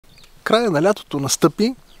края на лятото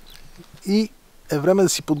настъпи и е време да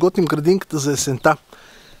си подготвим градинката за есента.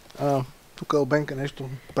 Тук Албенка нещо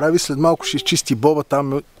прави. След малко ще изчисти боба.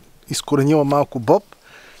 Там е изкоренила малко боб.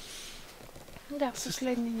 Да,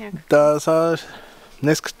 последни някакви. Да, сега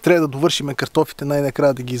днес трябва да довършим картофите,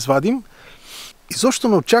 най-накрая да ги извадим. Изобщо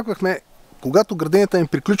не очаквахме, когато градинята ни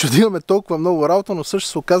приключва, да имаме толкова много работа, но също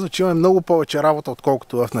се оказва, че имаме много повече работа,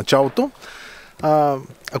 отколкото в началото.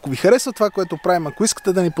 Ако ви харесва това, което правим, ако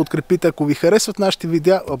искате да ни подкрепите, ако ви харесват нашите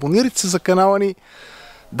видеа, абонирайте се за канала ни,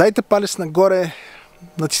 дайте палец нагоре,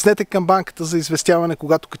 натиснете камбанката за известяване,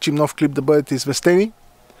 когато качим нов клип, да бъдете известени.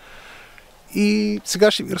 И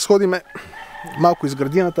сега ще ви разходиме малко из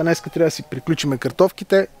градината. Днеска трябва да си приключиме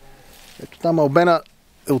картофките. Ето там Албена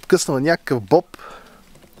е откъснала някакъв боб.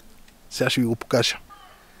 Сега ще ви го покажа.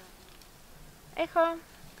 Ехо!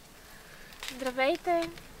 Здравейте!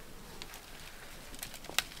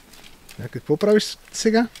 Какво правиш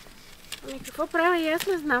сега? Ами какво правя и аз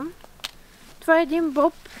не знам. Това е един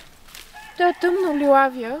боб. Той е тъмно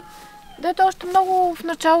лилавия. Дето още много в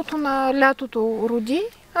началото на лятото роди.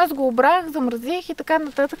 Аз го обрах, замразих и така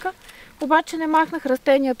нататък. Обаче не махнах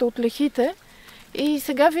растенията от лехите. И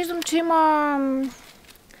сега виждам, че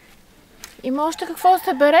има още какво да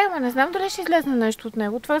се бере, но не знам дали ще излезне нещо от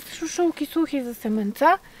него. Това са шушулки сухи за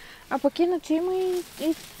семенца, а пък иначе има и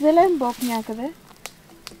зелен боб някъде.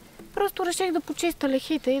 Просто реших да почиста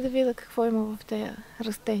лехите и да видя какво има в тези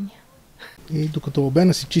растения. И докато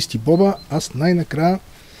Албена си чисти боба, аз най-накрая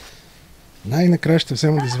ще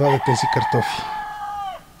взема да извадя тези картофи.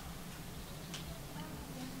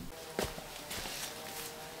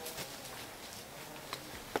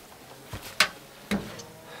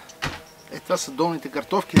 Това са долните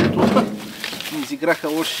картофки, дето ми изиграха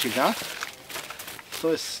лоша шега.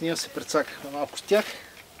 Тоест, ние се прецакахме малко с тях.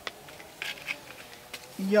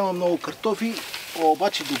 И няма много картофи,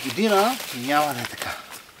 обаче до година няма да е така.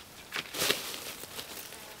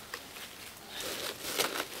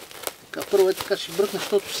 Така, първо е така ще бръкна,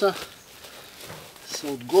 защото са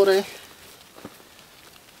отгоре.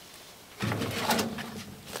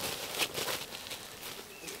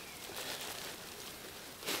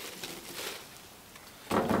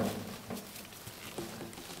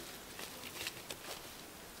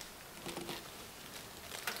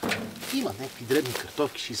 Има някакви дребни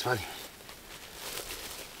картофки, ще извадим.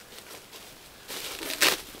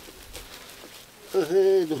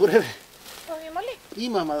 Добре бе. Има ли?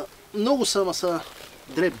 Има, ама много са, ама са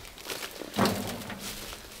дребни.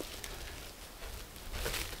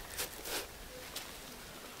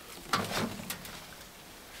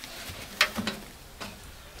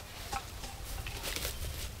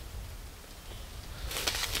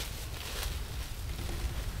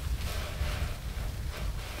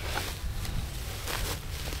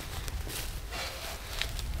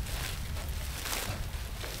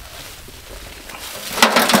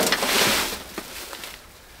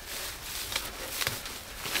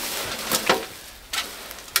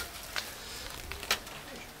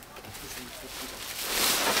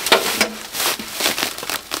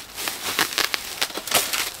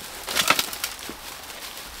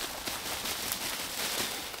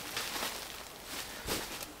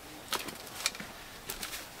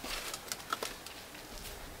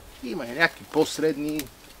 Има и някакви по-средни.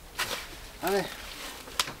 Ами,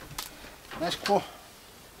 знаеш какво?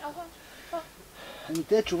 Ами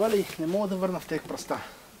те чували не мога да върна в тех пръста.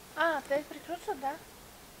 Те приключват, да.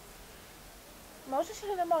 Можеш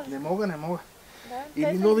или не можеш? Не мога. Да,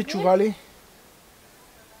 или нови чували.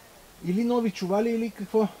 Или нови чували, или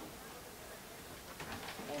какво?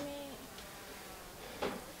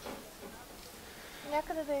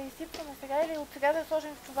 Някъде да я изсипваме сега или от сега да я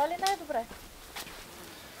сложим в чували най-добре.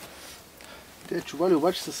 Те чували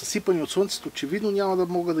обаче са съсипани от слънцето, очевидно няма да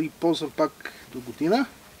мога да ги ползвам пак до година.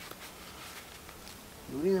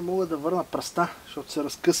 Дори не мога да върна пръста, защото се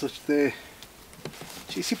разкъсва, ще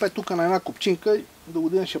изсипай тук на една копчинка и до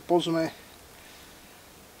година ще ползваме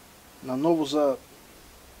наново за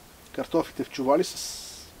картофите в чували с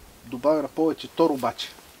добавена повече тор обаче.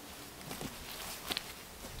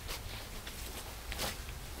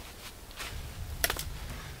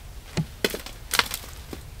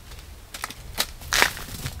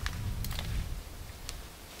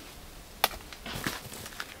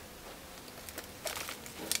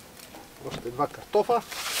 Още два картофа.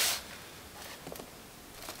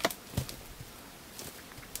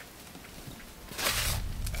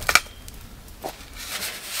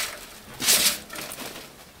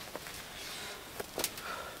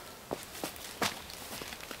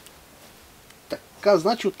 Така,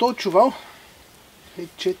 значи от този чувал е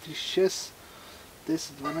 4, 6, 10,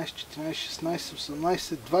 12, 14, 16,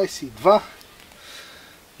 18, 22.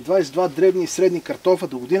 22 дребни и средни картофа.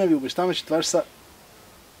 До година ви обещаваме, че това ще са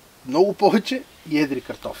много повече и едри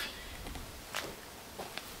картофи.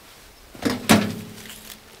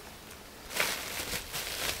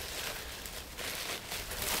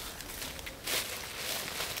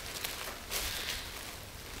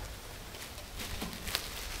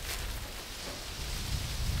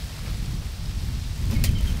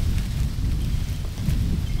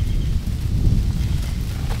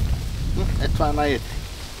 Това е най-едри.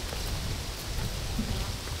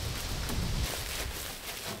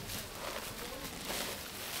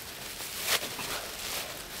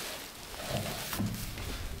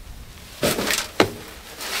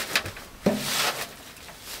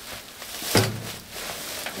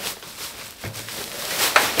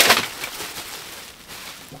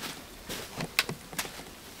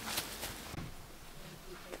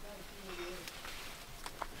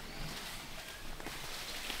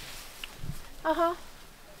 Аха.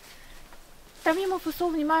 Там има фасул,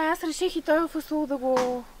 внимай, аз реших и този фасул да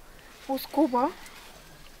го оскуба.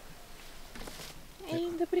 И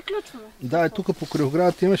да приключваме. Да, тук покрай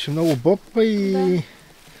оградата имаше много боб и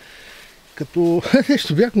като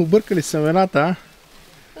нещо бяхме объркали семената.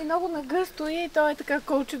 И много нагъсто и то е така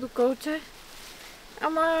колче до колче.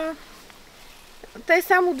 Ама те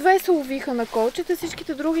само две се увиха на колчета,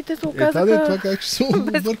 всичките другите се оказаха това как ще са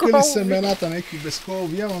объркали семената, някакви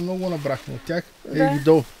безколови, ама много набрахме от тях. Ей ги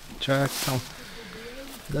долу. Чакай само.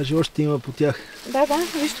 Даже още има по тях. Да,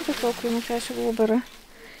 виж тук колко има, сега ще го обера.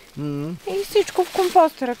 И всичко в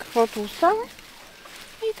компостера, каквото остане.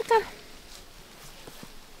 И така.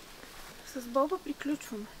 С боба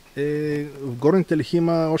приключваме. В горните лехи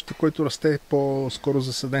има още, който расте по-скоро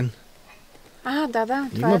засаден. Да.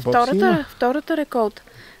 Това е втората реколта.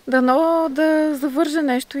 Дано да завърже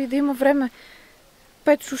нещо и да има време.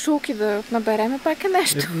 5 шушулки да набереме, пак е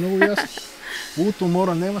нещо. Много ясно. Луто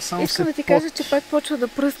мора няма, само искам да ти кажа, че пак почва да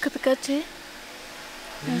пръска, така че...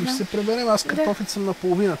 Ще се преберем, аз картофите съм на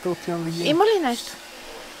половината, отивам да ги... Има ли нещо?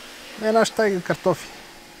 Една щайга картофи.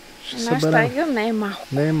 Една щайга не е малко.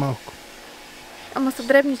 Не е малко. Ама са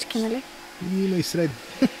дребнички, нали? Има и средни.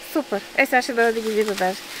 Супер. Сега ще дойда да ги видя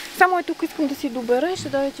даже. Само и тук искам да си добера и ще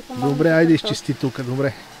дойда ти помогна. Добре, айде изчисти тук,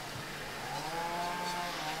 добре.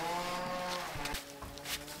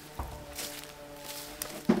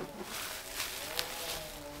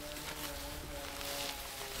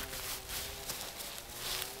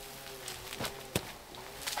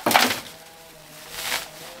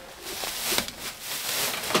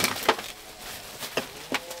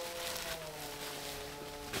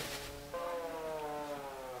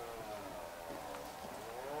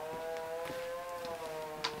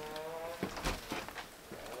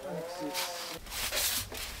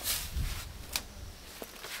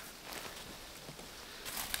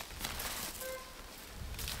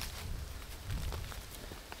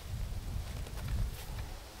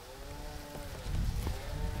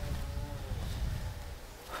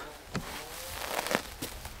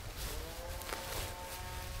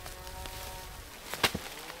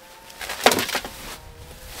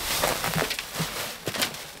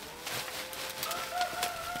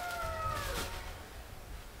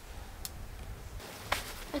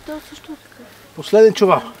 Ето също такъв. Последен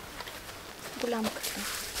чувал. Голям къса.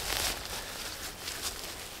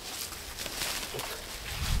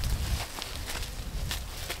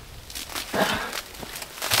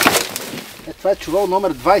 Това е чувал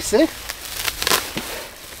номер 20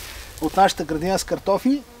 от нашата градина с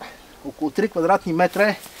картофи. Около 3 квадратни метра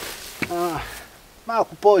е.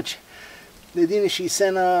 Малко повече. 1,60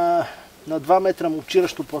 на 2 метра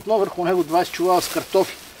мопчиращо платно. Върху него 20 чувала с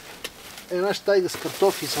картофи. Една щайга с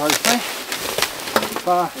картофи извадихме.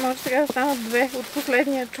 Може сега да станат две. От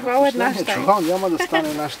последния чувал една щайга. Чувал няма да стане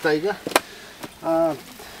една щайга.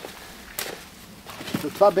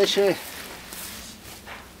 Това беше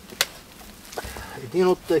един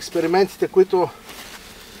от експериментите, които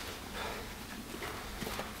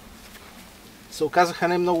се оказаха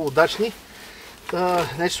не много удачни.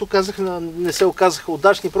 Не се оказаха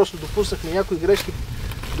удачни, просто допуснахме някои грешки.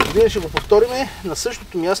 До година ще го повториме на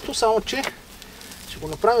същото място, само че ще го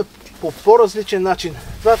направим по по-различен начин.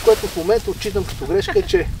 Това, което в момента отчитам като грешка, е,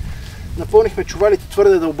 че напълнихме чувалите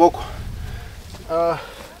твърде дълбоко.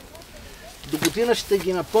 До година ще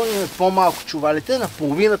ги напълним по-малко чувалите, на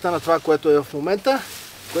половината на това, което е в момента,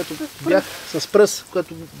 което бях с пръст,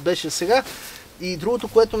 което беше сега. И другото,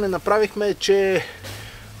 което не направихме, е, че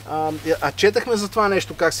четахме за това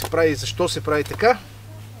нещо, как се прави и защо се прави така.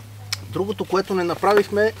 Другото, което не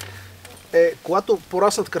направихме, е, когато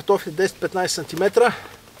пораснат картофи 10-15 см,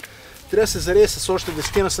 трябва да се зарие с още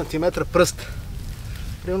 10 см пръст.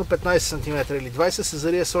 Примерно 15 см или 20 се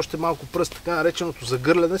зарие с още малко пръст. Така нареченото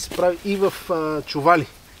загърляне се прави и в чували.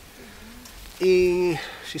 И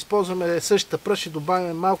ще използваме същата пръст, ще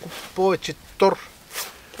добавим малко повече тор,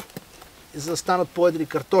 за да станат по-едри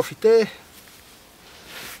картофите.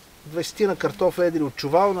 20 на картофа едри от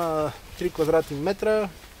чувал на 3 квадратни метра,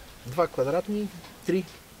 2 квадратни, 3.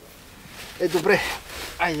 Е, добре.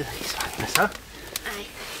 Айде да ги свалим сега.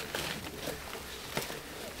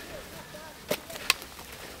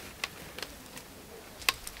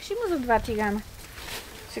 Ще има за 2 тигана.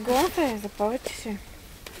 Сигурно е, за повече ще.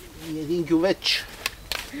 И един гювеч.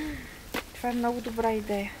 Това е много добра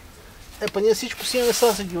идея. Па ние всичко си имаме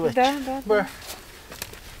са за гювеч. Да.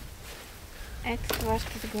 Ето това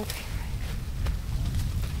ще сготвим.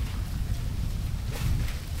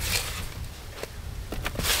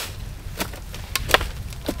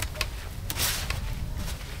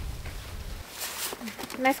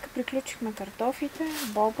 Днеска приключихме картофите,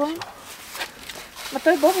 боба. Ма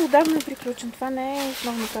той боба отдавна е приключен. Това не е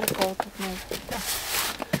основната реколта от него.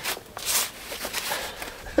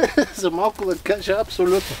 За малко да кажа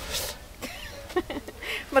абсолютно.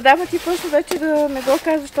 Ма ти почна вече да не го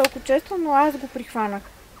казваш толкова често, но аз го прихванах.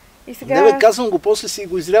 И сега... Не бе, казвам го, после си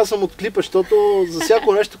го изрязвам от клипа, защото за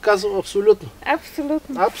всяко нещо казвам абсолютно.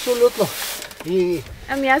 Абсолютно. И...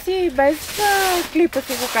 Ами аз и без клипа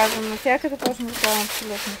си го казвам, навсякъде почна да казвам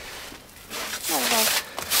абсолютно.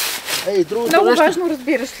 Много важно,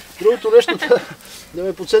 разбираш ли. Другото нещо, да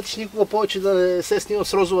ме подсетиш никога повече да не се снимам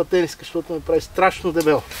с розова тениска, защото ме прави страшно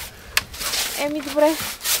дебело. Еми добре.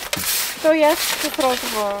 То и аз с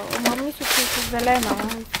розова, ама мисля, че с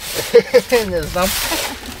зелена. Не знам.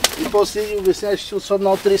 И после ти обясняваш, че си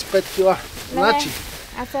отслабнал 35 кила. Значи.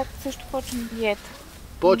 Аз сега също почвам диета.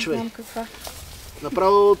 Почвай. Не знам каква.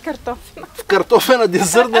 Направо картофена. Картофена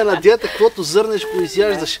зърнена диета, каквото зърнеш го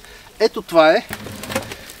изяждаш. Ето това е.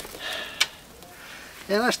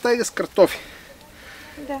 Една щайга с картофи.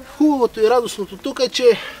 Да. Хубавото и радостното тук е,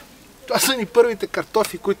 че това са ни първите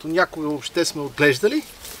картофи, които някога въобще сме отглеждали.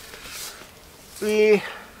 И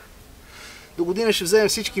до година ще вземем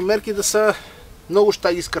всички мерки да са много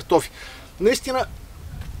щайги с картофи. Наистина,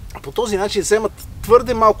 по този начин вземат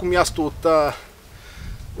твърде малко място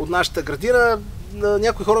от нашата градина.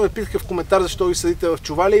 Някои хора ме питаха в коментар защо ги съдите в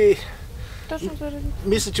чували. Точно заради.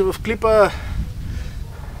 Мисля, че в клипа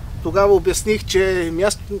тогава обясних, че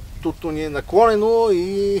мястото ни е наклонено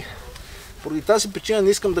и поради тази причина не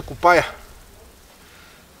искам да копая.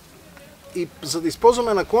 И за да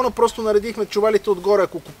използваме наклона, просто наредихме чувалите отгоре.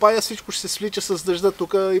 Ако копая, всичко ще се свлича с дъжда.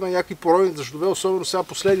 Тук има някакви поройни дъждове, особено сега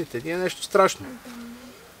последните. Не е нещо страшно.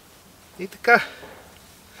 И така.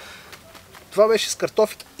 Това беше с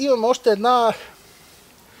картофите. Имам още една...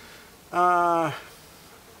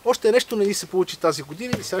 Още нещо не ни се получи тази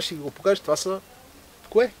година и сега ще ги го покажа. Това са...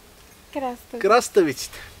 Кое?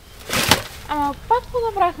 Краставиците. Ама пак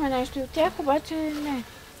подобрахме нещо и от тях, обаче не.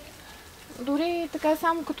 Дори така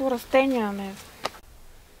само като растения не.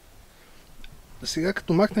 Сега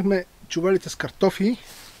като махнахме чувалите с картофи,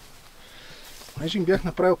 понеже им бях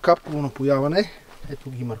направил капково напояване, ето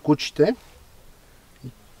ги маркучите, и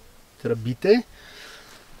тръбите,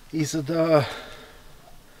 и за да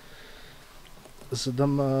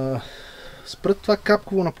спрат това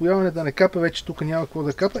капково напояване, да не капа, вече тук няма какво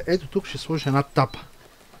да капа, ето тук ще сложа една тапа.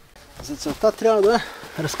 За целта трябва да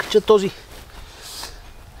разкача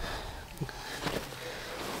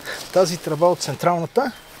тази тръба от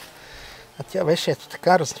централната, а тя беше ето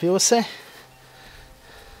така, развива се.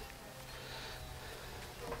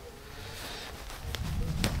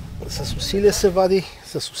 С усилие се вади,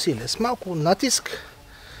 с усилие, с малко натиск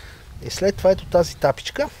и след това ето тази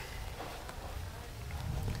тапичка.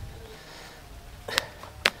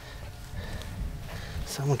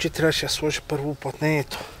 Само че трябваше да сложа първо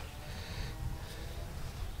уплътнението.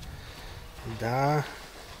 Да.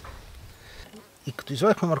 И като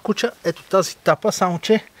извадихме маркуча, ето тази тапа, само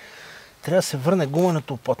че трябва да се върне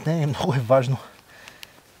гуменото уплътнение, много е важно.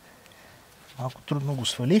 Малко трудно го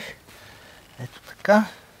свалих. Ето така.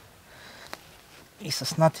 И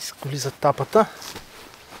с натиск влиза тапата.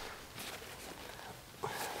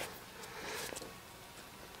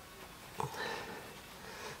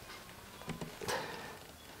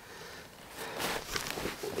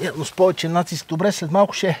 Явно с повече натиск. Добре, след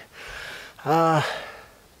малко ще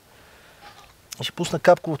пусна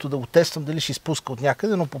капковото да го тествам дали ще изпуска от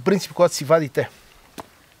някъде, но по принцип, когато си вадите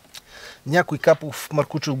някой капов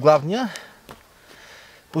маркуч от главния,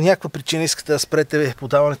 по някаква причина искате да спрете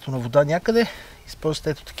подаването на вода някъде, използвате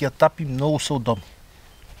ето такива тапи, много са удобни.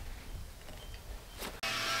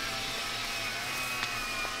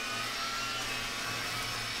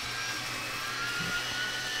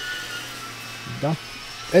 Да.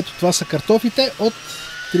 Ето това са картофите от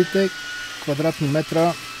 3 квадратни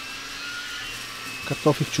метра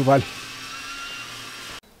картофи в чували.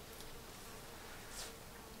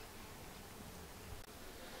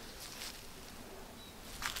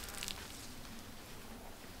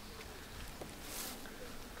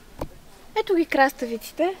 Ето ги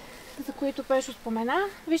краставиците, за които Пешо спомена.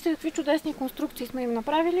 Вижте какви чудесни конструкции сме им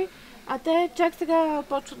направили, а те чак сега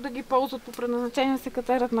почват да ги ползват по предназначение, се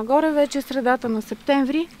катерат нагоре, вече е средата на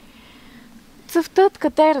септември. Цъфтат,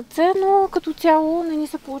 катерат се, но като цяло не ни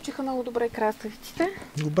се получиха много добре краставиците.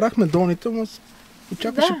 Обрахме долните, но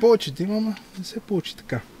очакваше повече да има, но не се получи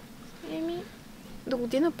така. До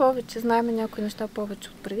година повече, знаем някои неща повече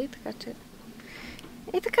от преди, така че...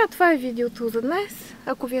 И така, това е видеото за днес.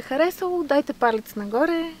 Ако ви е харесало, дайте палец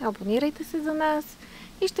нагоре, абонирайте се за нас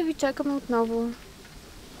и ще ви чакаме отново.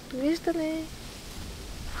 Довиждане!